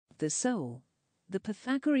The soul. The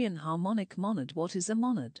Pythagorean harmonic monad. What is a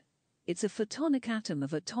monad? It's a photonic atom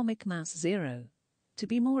of atomic mass 0. To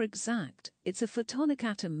be more exact, it's a photonic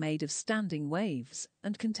atom made of standing waves,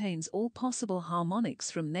 and contains all possible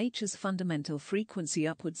harmonics from nature's fundamental frequency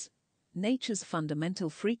upwards. Nature's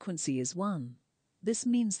fundamental frequency is 1. This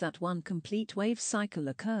means that one complete wave cycle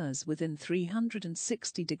occurs within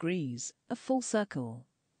 360 degrees, a full circle.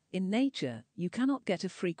 In nature, you cannot get a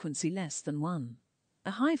frequency less than 1. A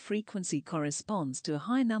high frequency corresponds to a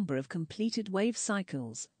high number of completed wave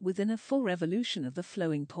cycles within a full revolution of the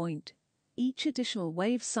flowing point. Each additional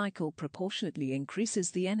wave cycle proportionately increases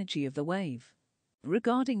the energy of the wave.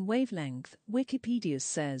 Regarding wavelength, Wikipedia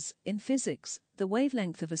says, in physics, the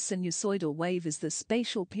wavelength of a sinusoidal wave is the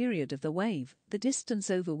spatial period of the wave, the distance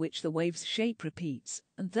over which the wave's shape repeats,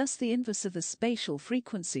 and thus the inverse of the spatial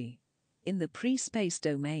frequency. In the pre-space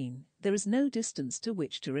domain, there is no distance to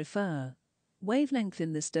which to refer. Wavelength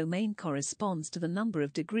in this domain corresponds to the number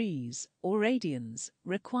of degrees, or radians,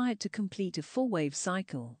 required to complete a full wave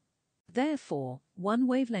cycle. Therefore, one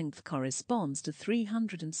wavelength corresponds to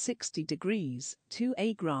 360 degrees, 2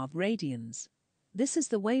 grav radians. This is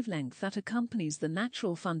the wavelength that accompanies the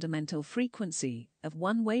natural fundamental frequency of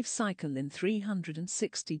one wave cycle in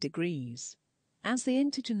 360 degrees. As the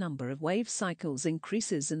integer number of wave cycles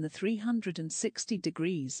increases in the 360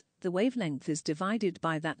 degrees, the wavelength is divided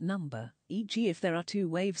by that number, e.g. if there are 2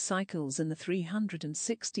 wave cycles in the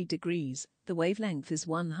 360 degrees, the wavelength is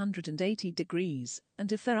 180 degrees,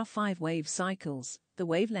 and if there are 5 wave cycles, the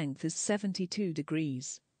wavelength is 72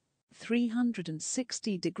 degrees.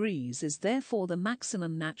 360 degrees is therefore the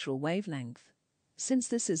maximum natural wavelength. Since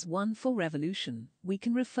this is 1 full revolution, we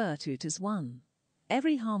can refer to it as 1.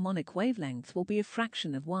 Every harmonic wavelength will be a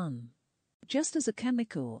fraction of 1. Just as a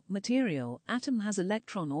chemical, material, atom has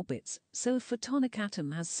electron orbits, so a photonic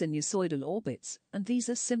atom has sinusoidal orbits, and these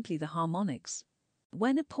are simply the harmonics.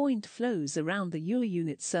 When a point flows around the Euler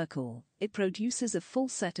unit circle, it produces a full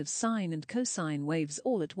set of sine and cosine waves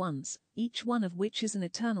all at once, each one of which is an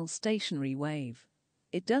eternal stationary wave.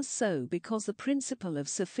 It does so because the principle of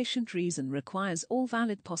sufficient reason requires all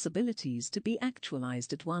valid possibilities to be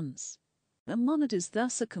actualized at once. A monad is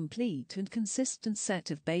thus a complete and consistent set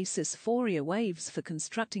of basis Fourier waves for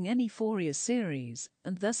constructing any Fourier series,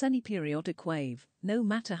 and thus any periodic wave, no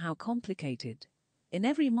matter how complicated. In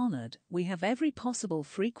every monad, we have every possible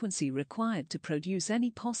frequency required to produce any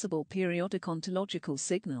possible periodic ontological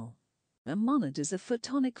signal. A monad is a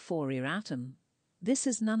photonic Fourier atom. This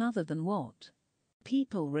is none other than what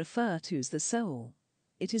people refer to as the soul.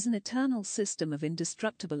 It is an eternal system of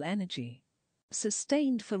indestructible energy,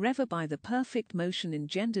 sustained forever by the perfect motion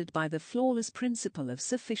engendered by the flawless principle of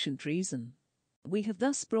sufficient reason. We have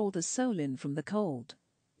thus brought the soul in from the cold.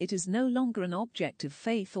 It is no longer an object of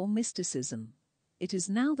faith or mysticism. It is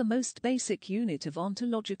now the most basic unit of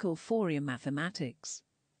ontological Fourier mathematics.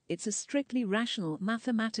 It's a strictly rational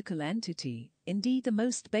mathematical entity, indeed the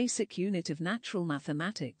most basic unit of natural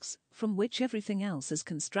mathematics, from which everything else is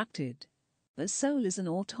constructed. The soul is an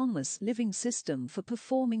autonomous living system for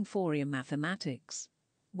performing Fourier mathematics.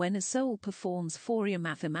 When a soul performs Fourier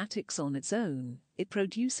mathematics on its own, it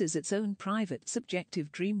produces its own private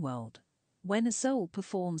subjective dream world. When a soul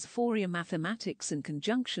performs Fourier mathematics in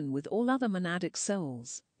conjunction with all other monadic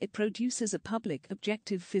souls, it produces a public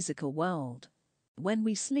objective physical world. When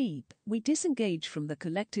we sleep, we disengage from the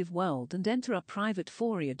collective world and enter our private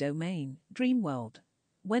Fourier domain, dream world.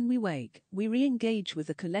 When we wake, we re-engage with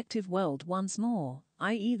the collective world once more,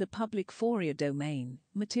 i.e. the public Fourier domain,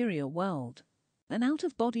 material world. An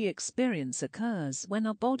out-of-body experience occurs when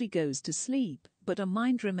our body goes to sleep, but our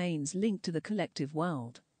mind remains linked to the collective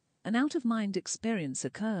world. An out-of-mind experience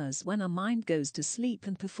occurs when our mind goes to sleep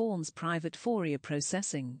and performs private Fourier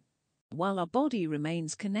processing, while our body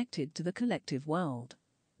remains connected to the collective world.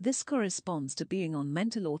 This corresponds to being on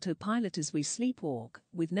mental autopilot as we sleepwalk,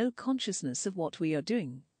 with no consciousness of what we are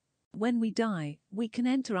doing. When we die, we can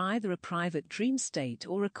enter either a private dream state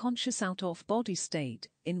or a conscious out-of-body state,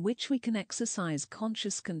 in which we can exercise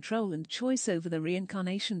conscious control and choice over the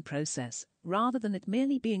reincarnation process, rather than it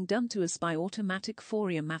merely being done to us by automatic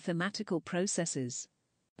Fourier mathematical processes.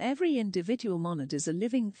 Every individual monad is a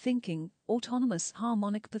living, thinking, autonomous,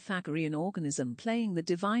 harmonic Pythagorean organism playing the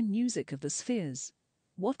divine music of the spheres.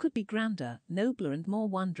 What could be grander, nobler and more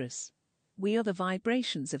wondrous? We are the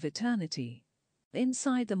vibrations of eternity.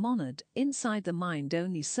 Inside the monad, inside the mind,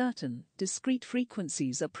 only certain, discrete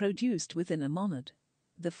frequencies are produced within a monad.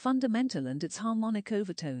 The fundamental and its harmonic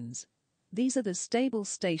overtones. These are the stable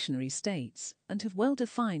stationary states, and have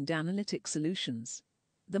well-defined analytic solutions.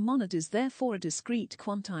 The monad is therefore a discrete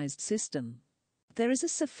quantized system. There is a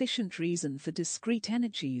sufficient reason for discrete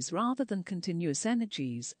energies rather than continuous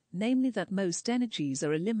energies, namely that most energies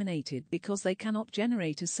are eliminated because they cannot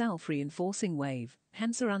generate a self-reinforcing wave,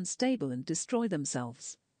 hence are unstable and destroy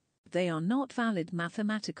themselves. They are not valid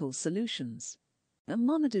mathematical solutions. A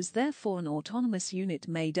monad is therefore an autonomous unit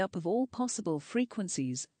made up of all possible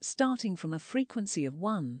frequencies, starting from a frequency of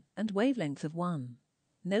 1 and wavelength of 1.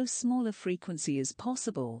 No smaller frequency is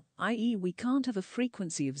possible, i.e., we can't have a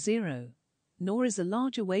frequency of 0. Nor is a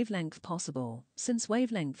larger wavelength possible, since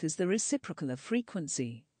wavelength is the reciprocal of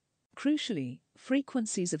frequency. Crucially,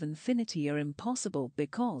 frequencies of infinity are impossible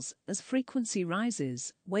because, as frequency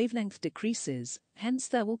rises, wavelength decreases, hence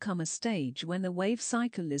there will come a stage when the wave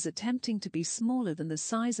cycle is attempting to be smaller than the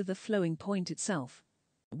size of the flowing point itself,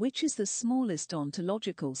 which is the smallest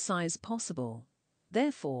ontological size possible.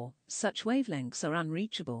 Therefore, such wavelengths are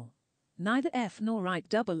unreachable. Neither f nor right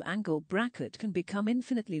double angle bracket can become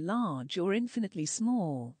infinitely large or infinitely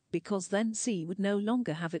small, because then c would no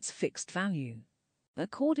longer have its fixed value.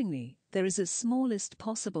 Accordingly, there is a smallest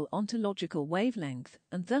possible ontological wavelength,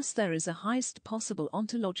 and thus there is a highest possible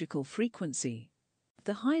ontological frequency.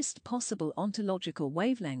 The highest possible ontological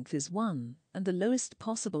wavelength is 1, and the lowest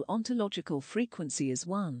possible ontological frequency is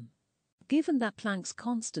 1. Given that Planck's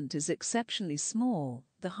constant is exceptionally small,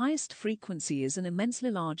 the highest frequency is an immensely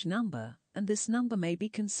large number, and this number may be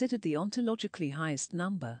considered the ontologically highest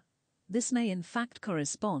number. This may in fact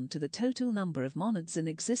correspond to the total number of monads in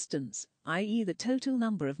existence, i.e. the total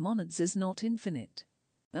number of monads is not infinite.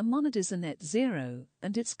 A monad is a net zero,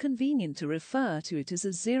 and it's convenient to refer to it as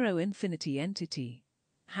a zero-infinity entity.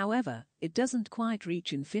 However, it doesn't quite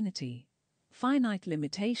reach infinity. Finite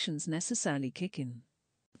limitations necessarily kick in.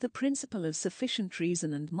 The principle of sufficient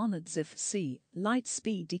reason and monads if c, light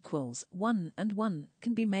speed equals 1 and 1,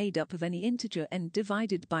 can be made up of any integer n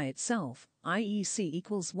divided by itself, i.e. c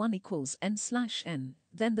equals 1 equals n/n,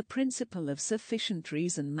 then the principle of sufficient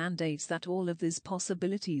reason mandates that all of these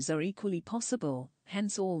possibilities are equally possible,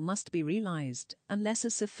 hence all must be realized, unless a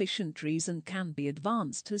sufficient reason can be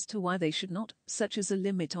advanced as to why they should not, such as a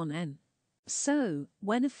limit on n. So,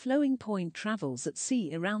 when a flowing point travels at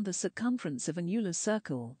c around the circumference of an Euler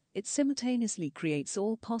circle, it simultaneously creates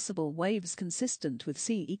all possible waves consistent with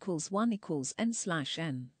c equals 1 equals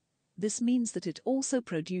n/n. This means that it also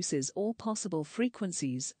produces all possible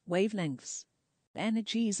frequencies, wavelengths,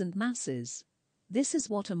 energies and masses. This is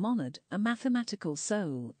what a monad, a mathematical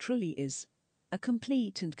soul, truly is. A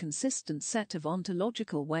complete and consistent set of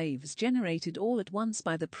ontological waves generated all at once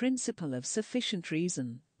by the principle of sufficient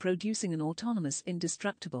reason, producing an autonomous,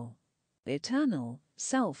 indestructible, eternal,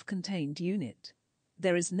 self-contained unit.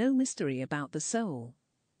 There is no mystery about the soul.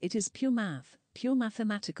 It is pure math, pure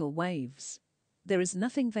mathematical waves. There is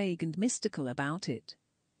nothing vague and mystical about it.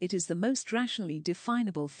 It is the most rationally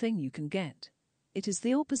definable thing you can get. It is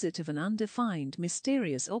the opposite of an undefined,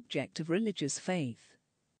 mysterious object of religious faith.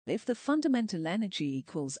 If the fundamental energy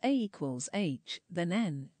equals A equals H, then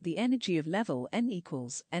N, the energy of level N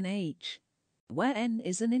equals NH, where N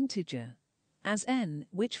is an integer. As N,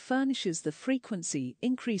 which furnishes the frequency,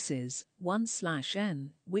 increases,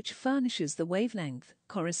 1/n, which furnishes the wavelength,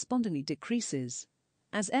 correspondingly decreases.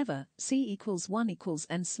 As ever, C equals 1 equals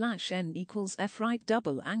n/n equals f right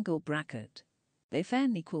double angle bracket. If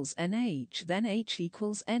N equals NH, then H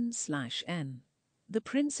equals n/n. The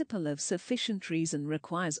principle of sufficient reason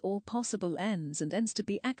requires all possible n's and n's to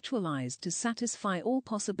be actualized to satisfy all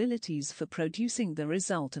possibilities for producing the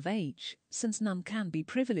result of H, since none can be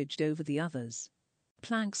privileged over the others.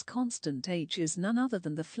 Planck's constant H is none other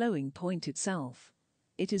than the flowing point itself.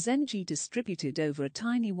 It is energy distributed over a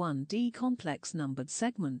tiny 1D complex numbered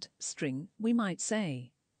segment, string, we might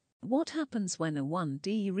say. What happens when a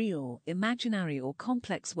 1D real, imaginary or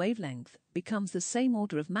complex wavelength becomes the same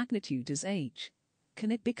order of magnitude as H? Can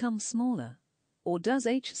it become smaller? Or does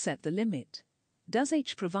H set the limit? Does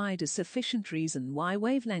H provide a sufficient reason why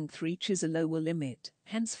wavelength reaches a lower limit,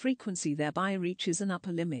 hence frequency thereby reaches an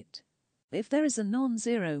upper limit? If there is a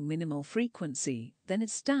non-zero minimal frequency, then it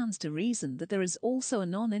stands to reason that there is also a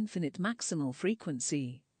non-infinite maximal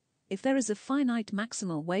frequency. If there is a finite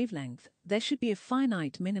maximal wavelength, there should be a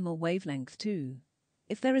finite minimal wavelength too.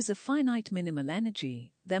 If there is a finite minimal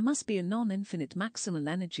energy, there must be a non-infinite maximal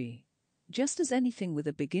energy. Just as anything with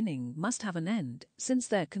a beginning must have an end, since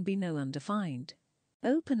there can be no undefined,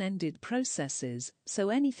 open-ended processes, so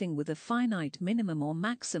anything with a finite minimum or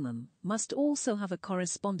maximum must also have a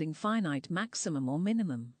corresponding finite maximum or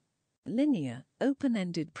minimum. Linear,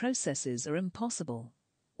 open-ended processes are impossible.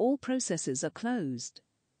 All processes are closed.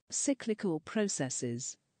 Cyclical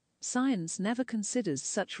processes. Science never considers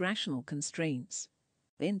such rational constraints.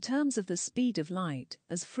 In terms of the speed of light,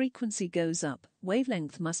 as frequency goes up,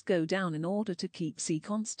 wavelength must go down in order to keep c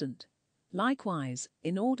constant. Likewise,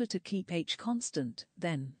 in order to keep h constant,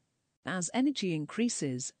 then, as energy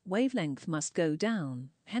increases, wavelength must go down,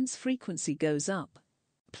 hence frequency goes up.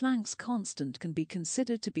 Planck's constant can be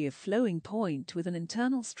considered to be a flowing point with an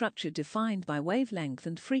internal structure defined by wavelength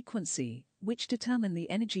and frequency, which determine the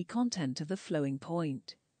energy content of the flowing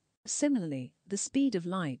point. Similarly, the speed of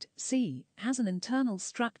light, c, has an internal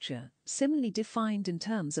structure, similarly defined in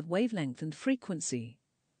terms of wavelength and frequency,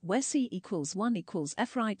 where c equals 1 equals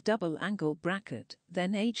f right double angle bracket,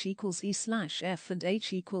 then h equals e slash f and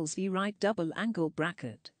h equals e right double angle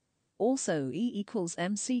bracket. Also E equals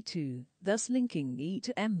mc2, thus linking E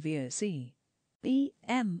to m via c. E,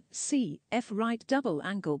 m, c, f right double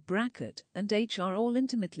angle bracket, and h are all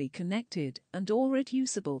intimately connected and all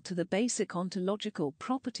reducible to the basic ontological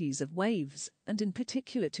properties of waves, and in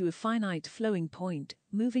particular to a finite flowing point,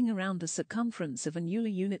 moving around the circumference of an Euler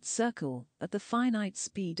unit circle at the finite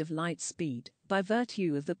speed of light speed, by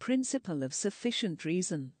virtue of the principle of sufficient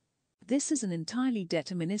reason. This is an entirely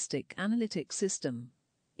deterministic analytic system.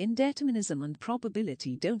 Indeterminism and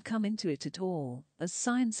probability don't come into it at all, as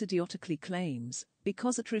science idiotically claims,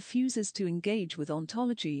 because it refuses to engage with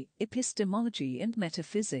ontology, epistemology and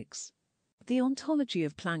metaphysics. The ontology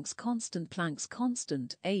of Planck's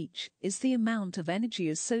constant, h, is the amount of energy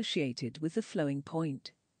associated with the flowing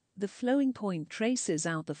point. The flowing point traces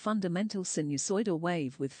out the fundamental sinusoidal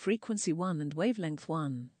wave with frequency 1 and wavelength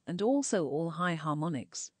 1, and also all high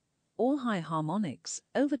harmonics. All high harmonics,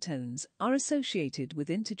 overtones, are associated with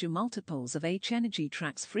integer multiples of h energy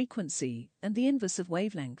tracks frequency and the inverse of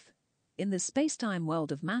wavelength. In the spacetime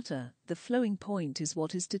world of matter, the flowing point is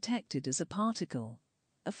what is detected as a particle.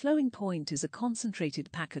 A flowing point is a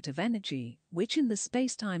concentrated packet of energy, which in the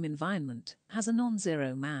spacetime environment has a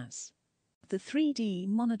non-zero mass. The 3D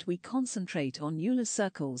monad we concentrate on Euler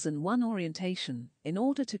circles in one orientation in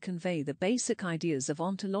order to convey the basic ideas of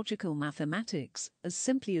ontological mathematics as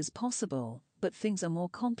simply as possible, but things are more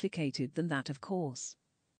complicated than that, of course.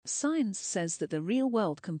 Science says that the real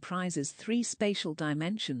world comprises 3 spatial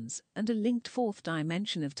dimensions and a linked 4th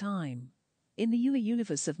dimension of time. In the Euler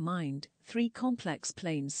universe of mind, 3 complex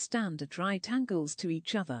planes stand at right angles to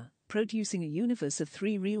each other, producing a universe of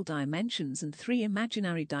 3 real dimensions and 3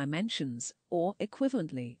 imaginary dimensions, or,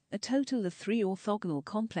 equivalently, a total of 3 orthogonal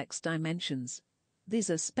complex dimensions. These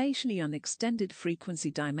are spatially unextended frequency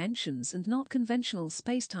dimensions and not conventional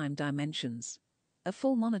spacetime dimensions. A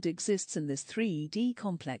full monad exists in this 3D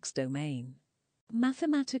complex domain.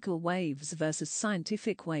 Mathematical waves versus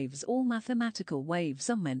scientific waves. All mathematical waves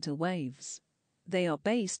are mental waves. They are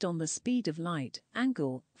based on the speed of light,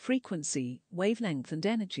 angle, frequency, wavelength and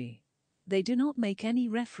energy. They do not make any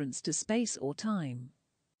reference to space or time.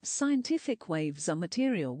 Scientific waves are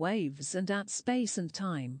material waves and at space and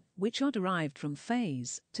time, which are derived from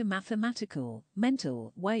phase, to mathematical,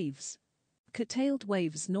 mental waves. Curtailed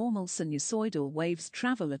waves, normal sinusoidal waves,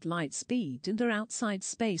 travel at light speed and are outside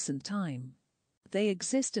space and time. They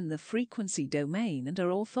exist in the frequency domain and are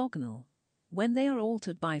orthogonal. When they are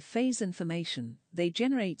altered by phase information, they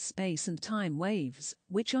generate space and time waves,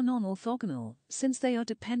 which are non-orthogonal, since they are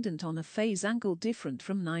dependent on a phase angle different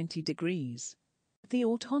from 90 degrees. The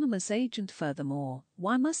autonomous agent. Furthermore,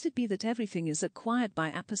 why must it be that everything is acquired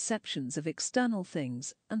by apperceptions of external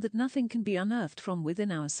things, and that nothing can be unearthed from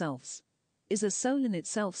within ourselves? Is a soul in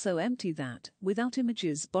itself so empty that, without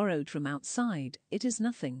images borrowed from outside, it is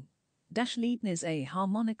nothing? Leibniz. A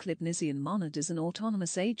harmonic Leibnizian monad is an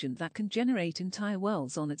autonomous agent that can generate entire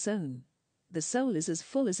worlds on its own. The soul is as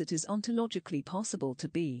full as it is ontologically possible to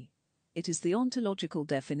be. It is the ontological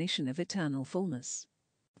definition of eternal fullness.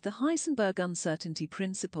 The Heisenberg uncertainty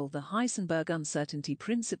principle. The Heisenberg uncertainty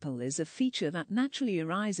principle is a feature that naturally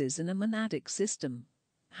arises in a monadic system.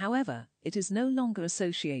 However, it is no longer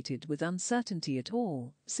associated with uncertainty at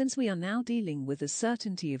all, since we are now dealing with the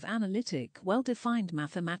certainty of analytic, well-defined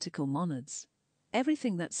mathematical monads.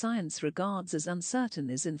 Everything that science regards as uncertain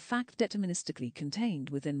is in fact deterministically contained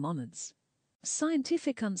within monads.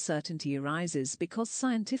 Scientific uncertainty arises because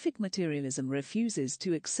scientific materialism refuses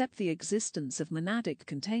to accept the existence of monadic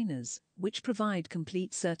containers, which provide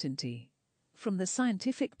complete certainty. From the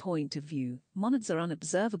scientific point of view, monads are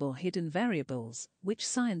unobservable hidden variables, which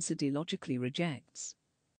science ideologically rejects.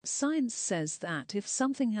 Science says that if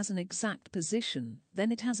something has an exact position,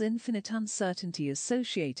 then it has infinite uncertainty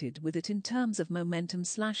associated with it in terms of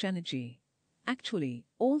momentum/energy. Actually,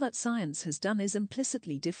 all that science has done is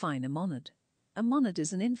implicitly define a monad. A monad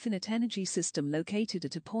is an infinite energy system located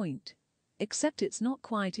at a point. Except it's not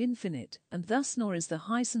quite infinite, and thus nor is the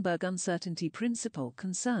Heisenberg uncertainty principle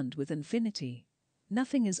concerned with infinity.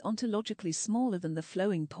 Nothing is ontologically smaller than the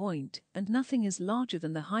flowing point, and nothing is larger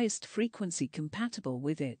than the highest frequency compatible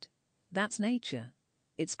with it. That's nature.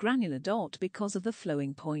 It's granular dot because of the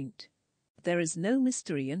flowing point. There is no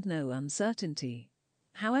mystery and no uncertainty.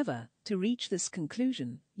 However, to reach this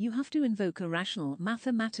conclusion, you have to invoke a rational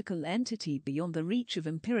mathematical entity beyond the reach of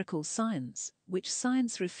empirical science, which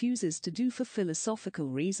science refuses to do for philosophical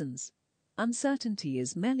reasons. Uncertainty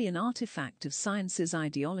is merely an artifact of science's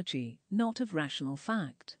ideology, not of rational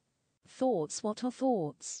fact. Thoughts. What are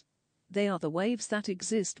thoughts? They are the waves that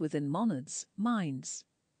exist within monads, minds.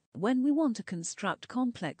 When we want to construct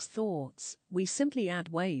complex thoughts, we simply add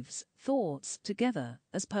waves, thoughts, together,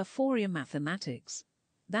 as per Fourier mathematics.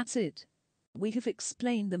 That's it. We have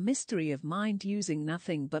explained the mystery of mind using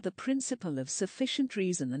nothing but the principle of sufficient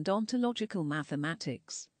reason and ontological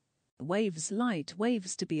mathematics. Waves, light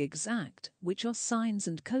waves to be exact, which are sines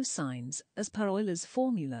and cosines, as per Euler's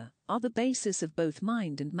formula, are the basis of both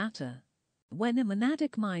mind and matter. When a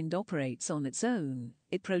monadic mind operates on its own,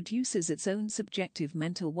 it produces its own subjective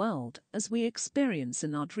mental world, as we experience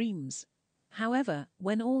in our dreams. However,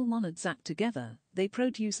 when all monads act together, they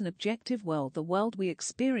produce an objective world, the world we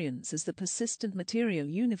experience as the persistent material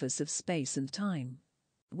universe of space and time.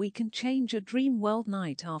 We can change a dream world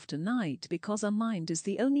night after night because our mind is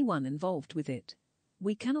the only one involved with it.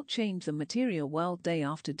 We cannot change the material world day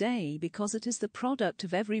after day because it is the product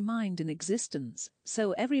of every mind in existence,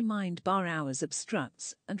 so every mind bar ours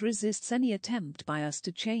obstructs and resists any attempt by us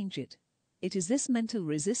to change it. It is this mental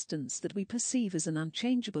resistance that we perceive as an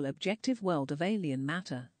unchangeable objective world of alien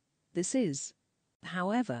matter. This is,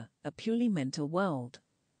 however, a purely mental world.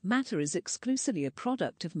 Matter is exclusively a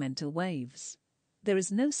product of mental waves. There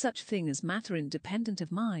is no such thing as matter independent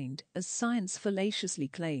of mind, as science fallaciously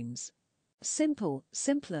claims. Simple,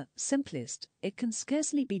 simpler, simplest, it can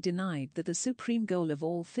scarcely be denied that the supreme goal of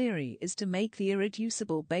all theory is to make the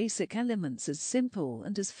irreducible basic elements as simple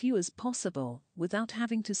and as few as possible, without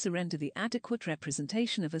having to surrender the adequate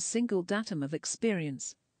representation of a single datum of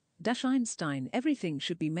experience. Einstein, everything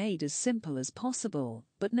should be made as simple as possible,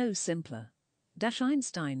 but no simpler.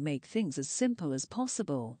 Einstein, make things as simple as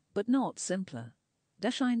possible, but not simpler.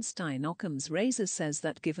 Einstein, Occam's razor says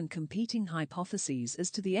that given competing hypotheses as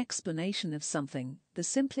to the explanation of something, the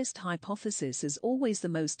simplest hypothesis is always the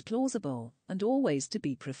most plausible, and always to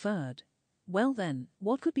be preferred. Well then,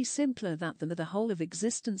 what could be simpler than that the whole of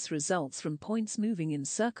existence results from points moving in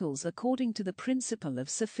circles according to the principle of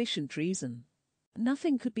sufficient reason?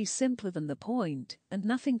 Nothing could be simpler than the point, and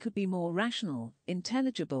nothing could be more rational,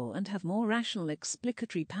 intelligible and have more rational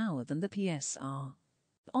explicatory power than the PSR.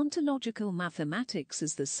 Ontological mathematics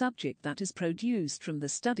is the subject that is produced from the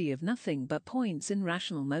study of nothing but points in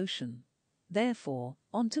rational motion. Therefore,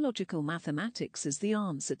 ontological mathematics is the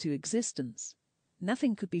answer to existence.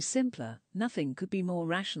 Nothing could be simpler, nothing could be more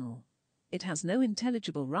rational. It has no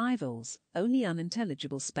intelligible rivals, only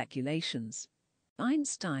unintelligible speculations.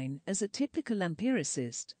 Einstein, as a typical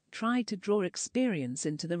empiricist, tried to draw experience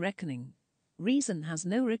into the reckoning. Reason has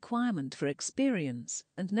no requirement for experience,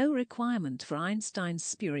 and no requirement for Einstein's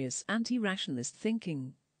spurious anti-rationalist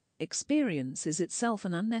thinking. Experience is itself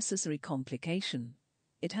an unnecessary complication.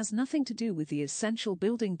 It has nothing to do with the essential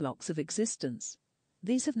building blocks of existence.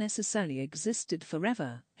 These have necessarily existed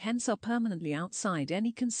forever, hence are permanently outside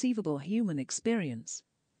any conceivable human experience.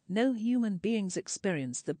 No human beings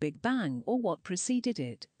experienced the Big Bang or what preceded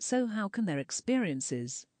it, so how can their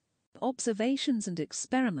experiences, observations and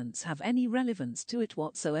experiments have any relevance to it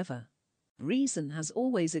whatsoever? Reason has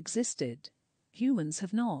always existed. Humans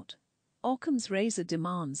have not. Occam's razor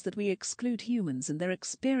demands that we exclude humans and their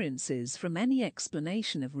experiences from any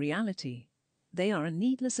explanation of reality. They are a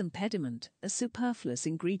needless impediment, a superfluous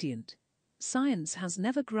ingredient. Science has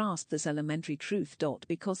never grasped this elementary truth.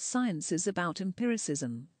 Because science is about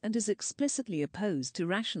empiricism and is explicitly opposed to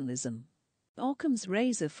rationalism. Occam's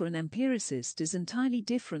razor for an empiricist is entirely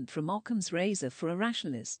different from Occam's razor for a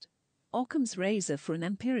rationalist. Occam's razor for an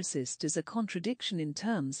empiricist is a contradiction in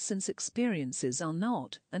terms, since experiences are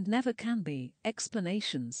not, and never can be,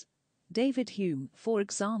 explanations. David Hume, for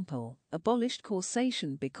example, abolished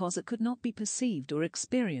causation because it could not be perceived or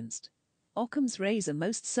experienced. Occam's razor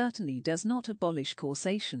most certainly does not abolish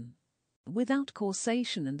causation. Without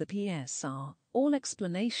causation and the PSR, all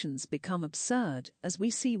explanations become absurd, as we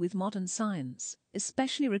see with modern science,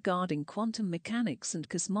 especially regarding quantum mechanics and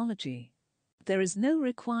cosmology. There is no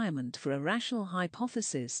requirement for a rational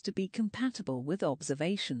hypothesis to be compatible with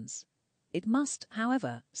observations. It must,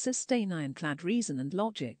 however, sustain ironclad reason and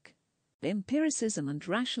logic. Empiricism and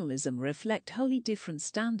rationalism reflect wholly different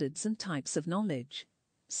standards and types of knowledge.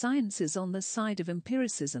 Science is on the side of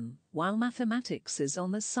empiricism, while mathematics is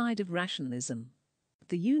on the side of rationalism.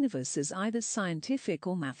 The universe is either scientific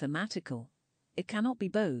or mathematical. It cannot be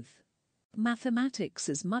both. Mathematics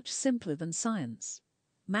is much simpler than science.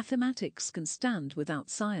 Mathematics can stand without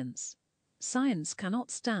science. Science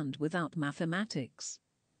cannot stand without mathematics.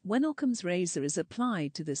 When Occam's razor is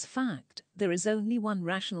applied to this fact, there is only one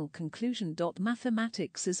rational conclusion: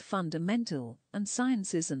 mathematics is fundamental, and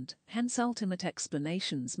science isn't, hence ultimate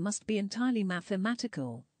explanations must be entirely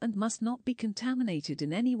mathematical, and must not be contaminated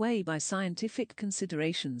in any way by scientific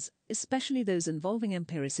considerations, especially those involving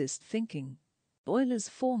empiricist thinking. Euler's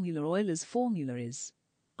formula is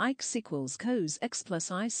x equals cos x plus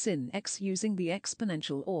I sin x. Using the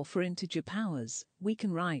exponential or for integer powers, we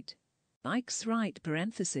can write x right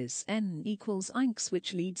parenthesis n equals x,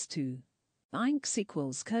 which leads to x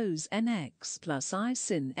equals cos nx plus I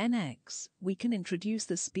sin nx. We can introduce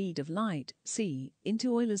the speed of light, c,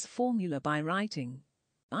 into Euler's formula by writing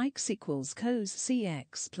x equals cos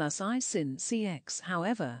cx plus I sin cx.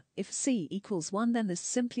 However, if c equals 1, then this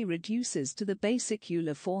simply reduces to the basic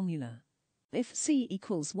Euler formula. If c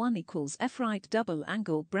equals 1 equals f right double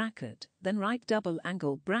angle bracket, then right double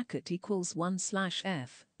angle bracket equals 1 slash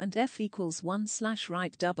f, and f equals 1 slash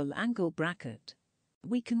right double angle bracket.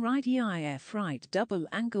 We can write EIF right double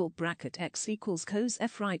angle bracket x equals cos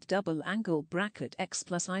f right double angle bracket x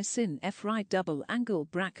plus I sin f right double angle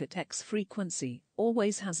bracket x. Frequency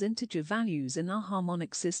always has integer values in our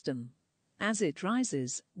harmonic system. As it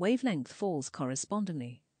rises, wavelength falls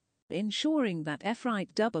correspondingly, ensuring that f right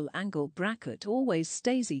double angle bracket always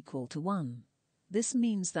stays equal to 1. This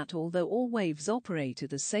means that although all waves operate at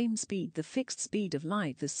the same speed, the fixed speed of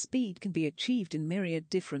light, the speed can be achieved in myriad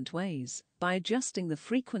different ways by adjusting the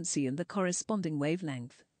frequency and the corresponding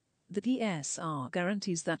wavelength. The DSR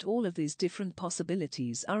guarantees that all of these different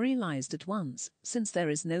possibilities are realized at once, since there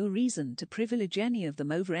is no reason to privilege any of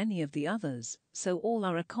them over any of the others, so all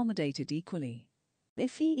are accommodated equally.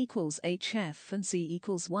 If E equals HF and C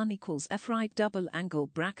equals 1 equals F right double angle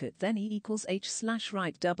bracket, then E equals H slash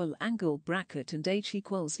right double angle bracket and H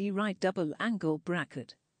equals E right double angle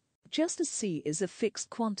bracket. Just as C is a fixed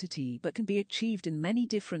quantity but can be achieved in many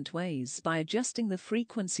different ways by adjusting the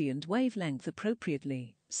frequency and wavelength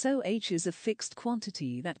appropriately, so H is a fixed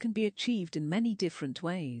quantity that can be achieved in many different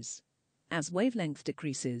ways. As wavelength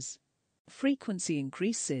decreases, frequency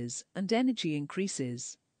increases and energy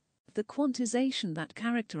increases. The quantization that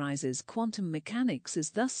characterizes quantum mechanics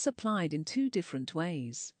is thus supplied in two different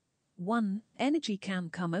ways. 1. Energy can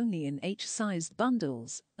come only in H-sized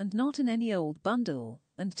bundles, and not in any old bundle.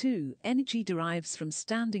 And 2. Energy derives from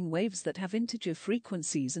standing waves that have integer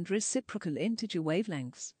frequencies and reciprocal integer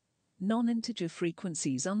wavelengths. Non-integer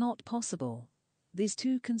frequencies are not possible. These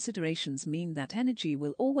two considerations mean that energy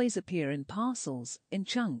will always appear in parcels, in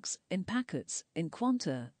chunks, in packets, in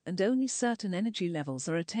quanta, and only certain energy levels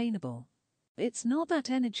are attainable. It's not that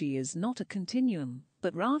energy is not a continuum,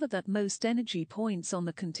 but rather that most energy points on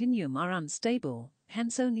the continuum are unstable,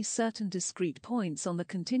 hence only certain discrete points on the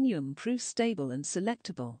continuum prove stable and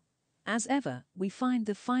selectable. As ever, we find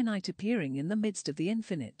the finite appearing in the midst of the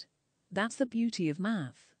infinite. That's the beauty of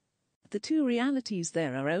math. The two realities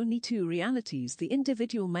there are only two realities: the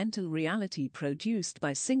individual mental reality produced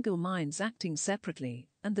by single minds acting separately,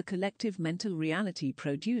 and the collective mental reality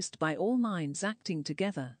produced by all minds acting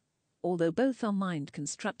together. Although both are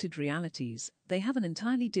mind-constructed realities, they have an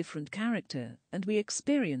entirely different character, and we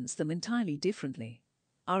experience them entirely differently.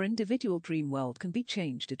 Our individual dream world can be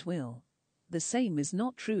changed at will. The same is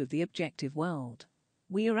not true of the objective world.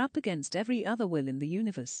 We are up against every other will in the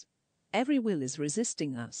universe. Every will is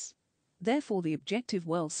resisting us. Therefore the objective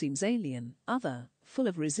world seems alien, other, full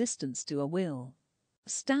of resistance to a will.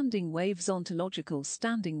 Standing waves, ontological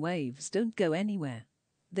standing waves, don't go anywhere.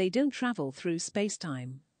 They don't travel through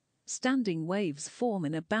space-time. Standing waves form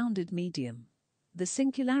in a bounded medium. The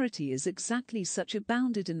singularity is exactly such a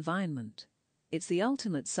bounded environment. It's the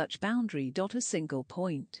ultimate such boundary. A single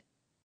point.